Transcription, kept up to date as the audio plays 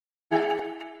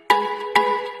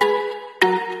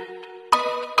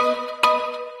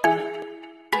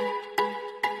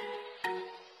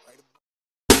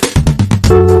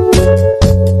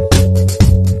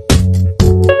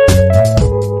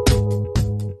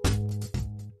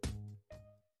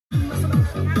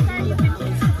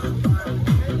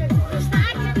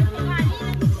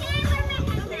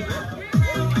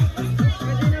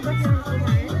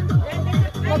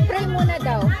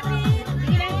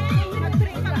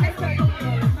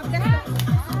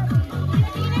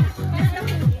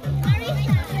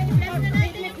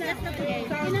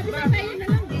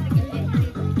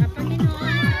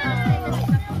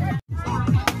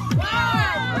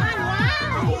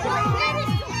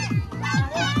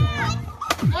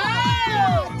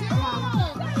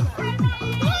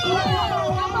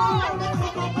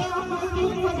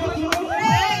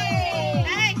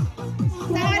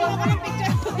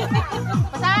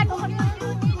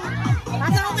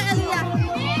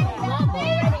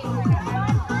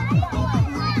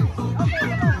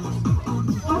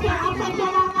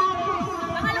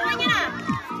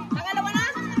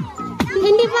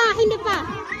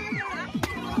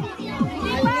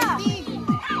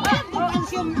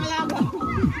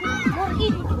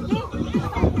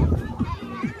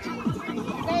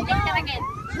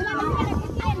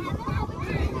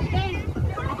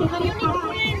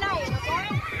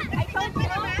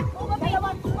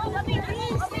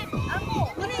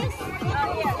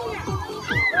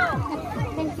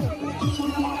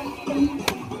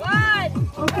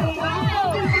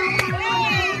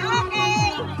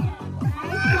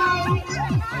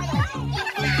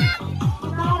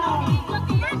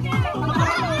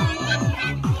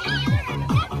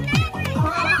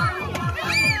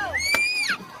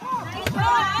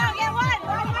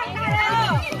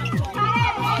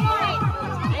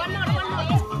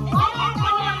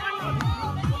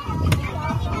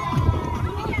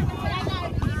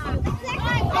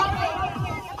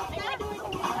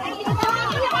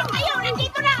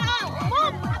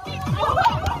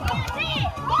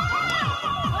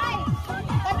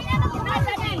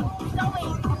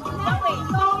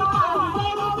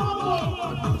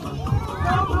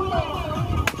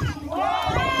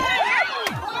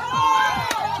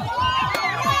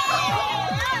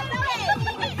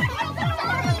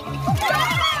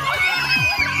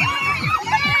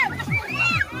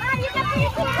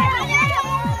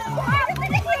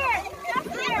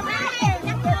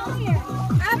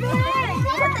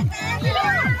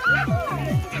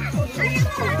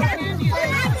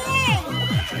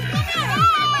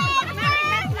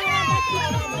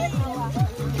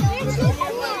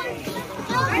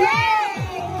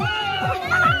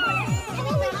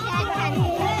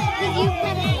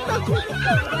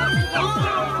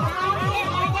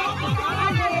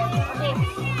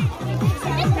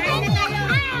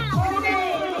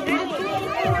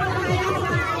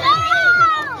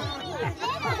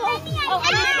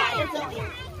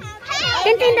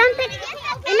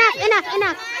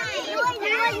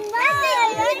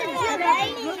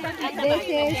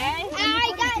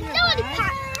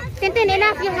Tintin,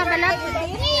 enough. You have a lot.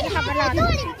 You have a lot.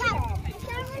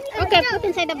 Okay, put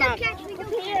inside the bag.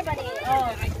 Oh.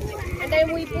 And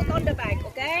then we put on the bag,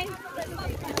 okay?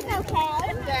 Okay.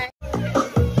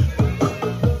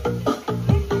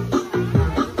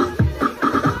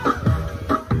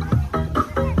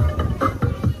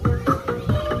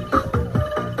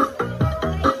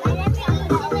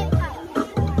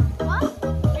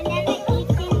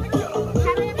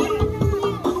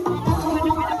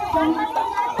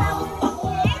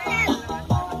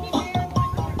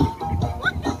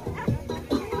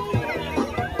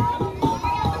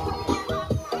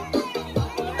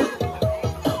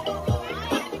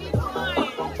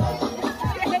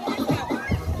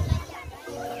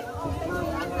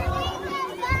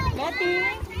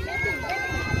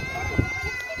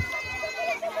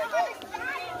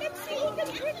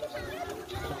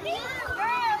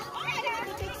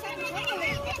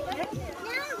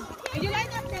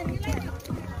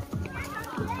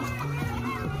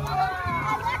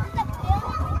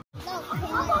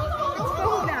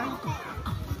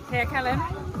 Here, Callum.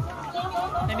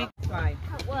 Let me try.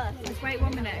 Just wait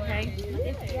 1 minute, okay?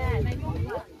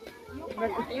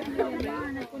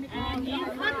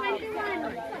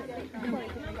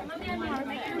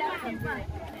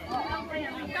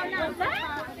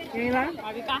 Kayla?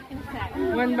 I'll be back in a sec.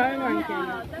 One by one,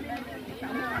 Kayla.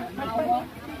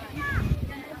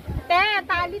 Te,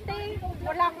 tali te.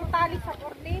 Wala akong tali sa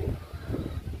korte.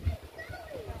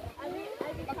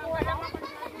 Pagkuha lang ako.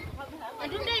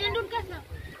 Andun din, andun ka sa.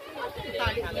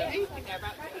 Tali ka na.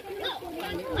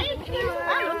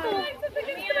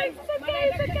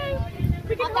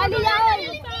 Tali yan.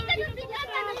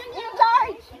 In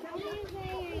charge.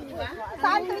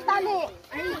 Saan ito tali?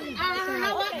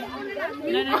 Hawak.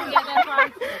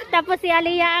 Tapos si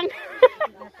Aliyang.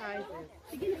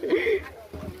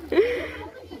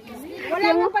 Wala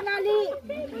mo panali.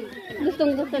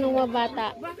 Gustong gusto ng mga bata.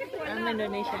 I'm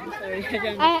Indonesian, sorry.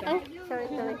 Sorry.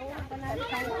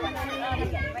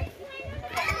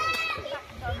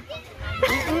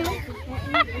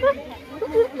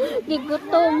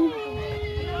 Gigutom.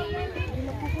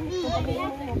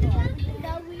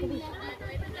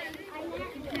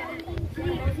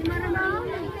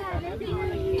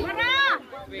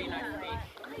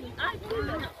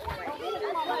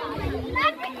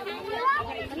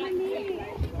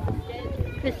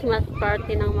 Christmas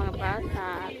party ng mga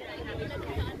bata.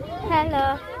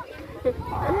 Hello.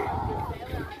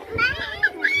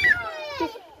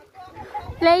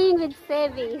 Playing with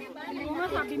Sevi.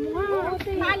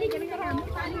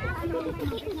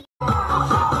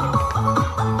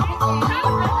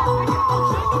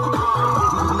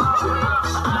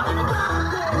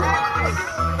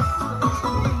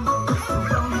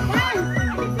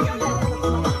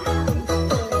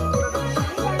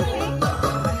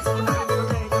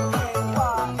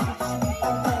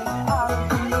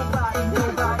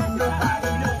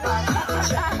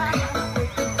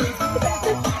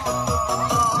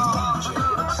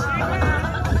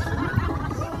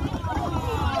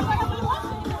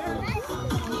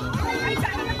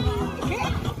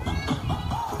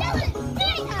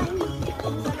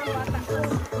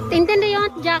 Tintin, do you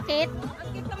want jacket?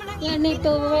 You need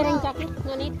to wearing jacket.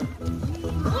 No need.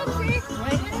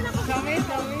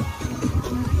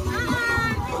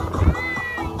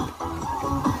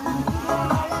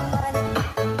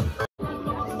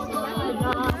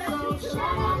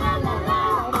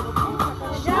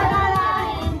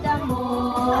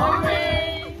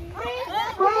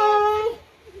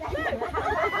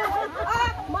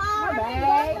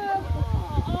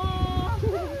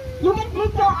 You can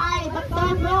blink your eye, but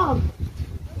don't move.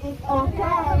 It's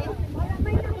okay.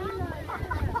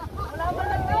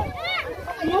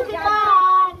 Music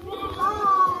on! Music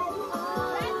on!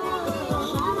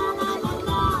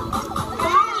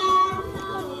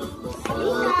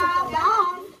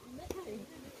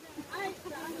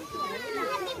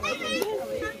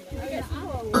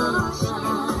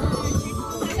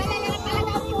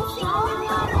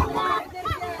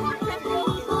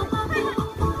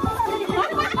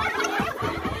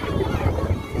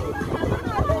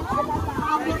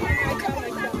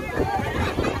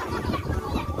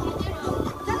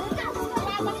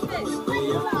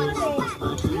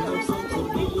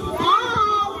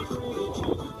 Dance!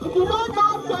 If you don't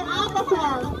dance, you're out of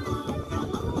hell.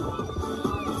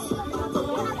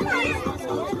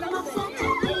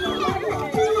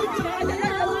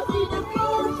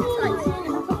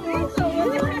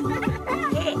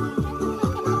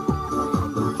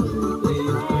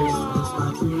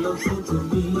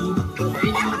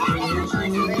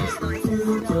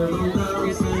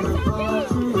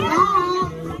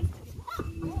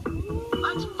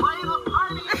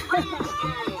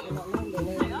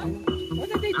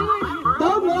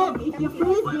 you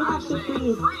freeze, you have to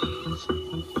freeze.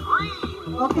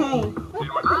 Okay.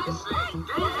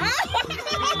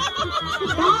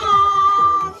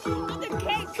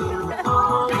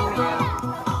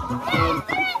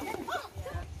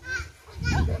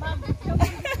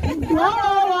 No,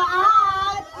 you're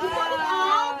out.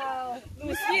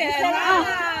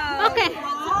 Okay.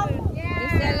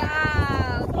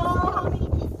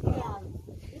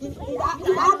 Is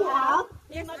Abby out?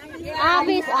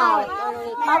 Abby's out.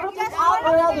 Maverick is out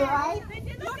already, right?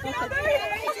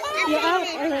 You're out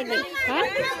already. Huh?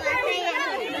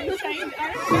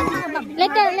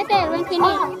 Later, when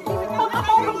finish.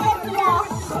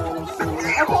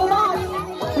 Okay, now,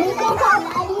 we can have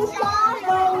Alicia,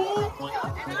 Marie,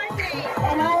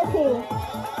 and Archie.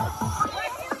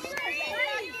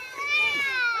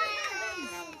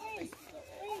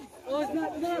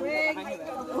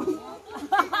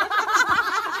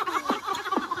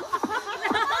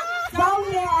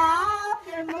 Zoe, you're out.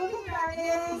 You're moving,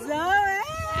 Marie. Zoe!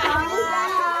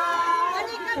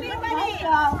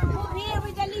 Here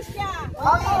with Alicia.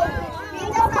 Okay, we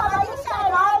just have Alicia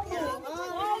and Archie.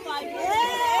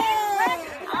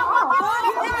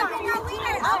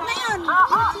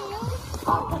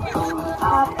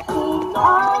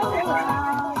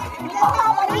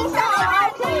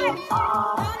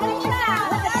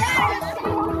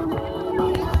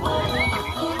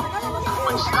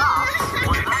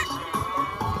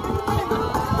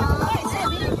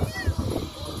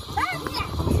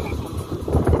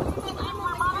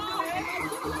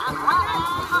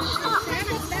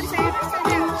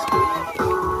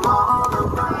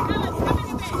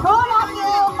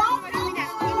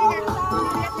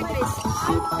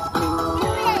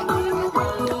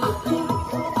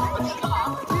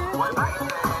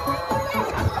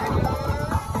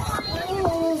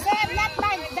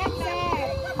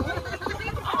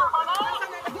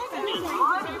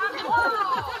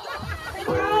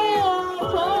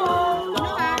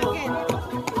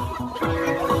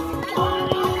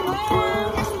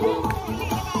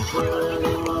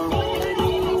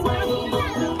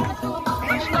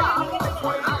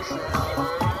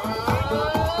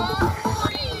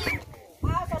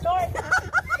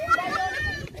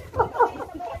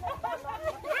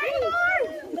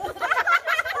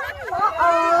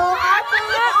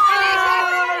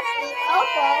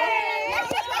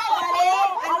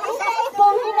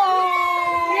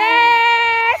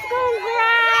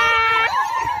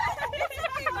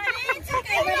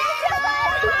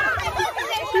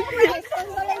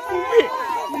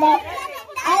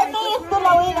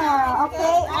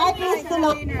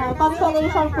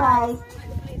 Consolation prize.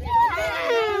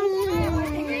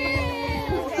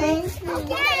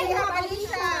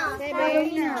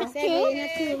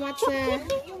 Okay.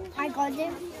 I got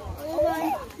them.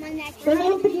 We're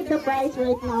going to give the prize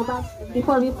right now, but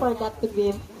before we forget to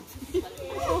give.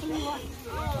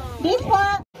 This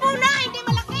one. Oh no, hindi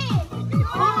malaki.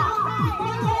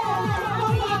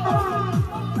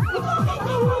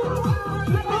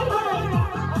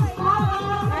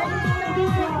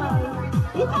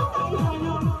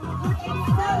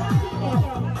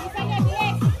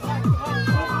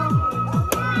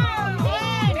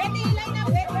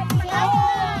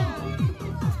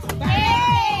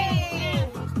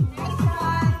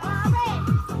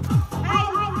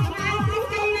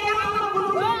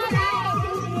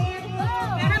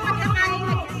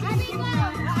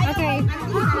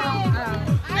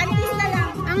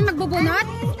 Ang nagbubunot?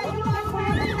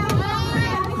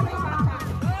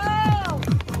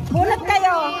 Bunot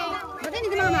kayo. Bakit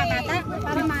hindi mga bata?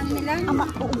 Para maano nila?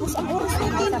 Uubos ang oras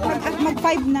natin.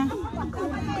 Mag-5 na.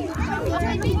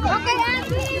 Okay,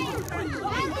 Abby!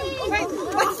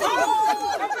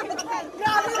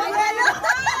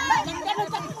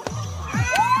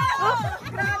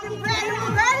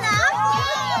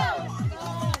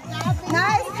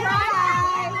 Nice try!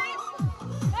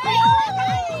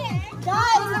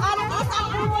 Guys, ano is ang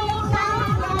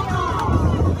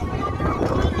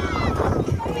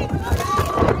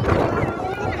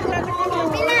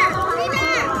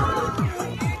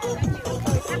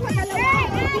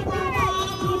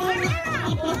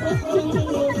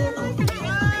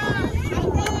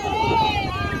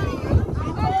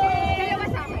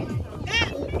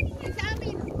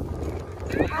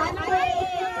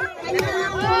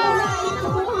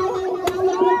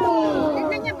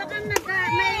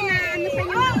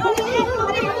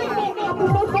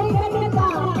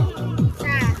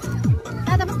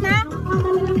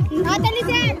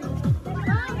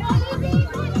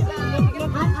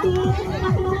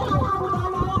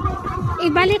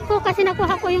Ibalik ko kasi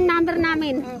nakuha ko yung number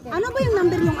namin. Ano ba yung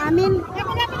number yung amin?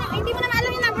 Hindi mo na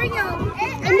alam yung number nyo.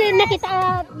 Hindi, nakita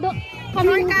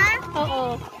Sure ka?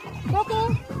 Oo. Coco,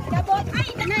 dabot. Ay,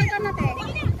 ito na, te.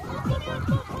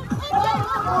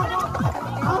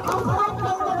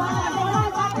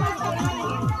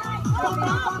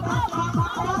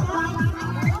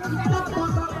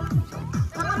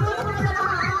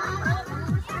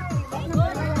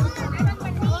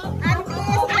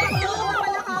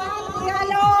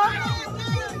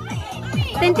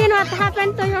 Tintin, what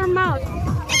happened to your mouth?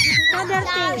 So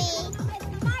dirty.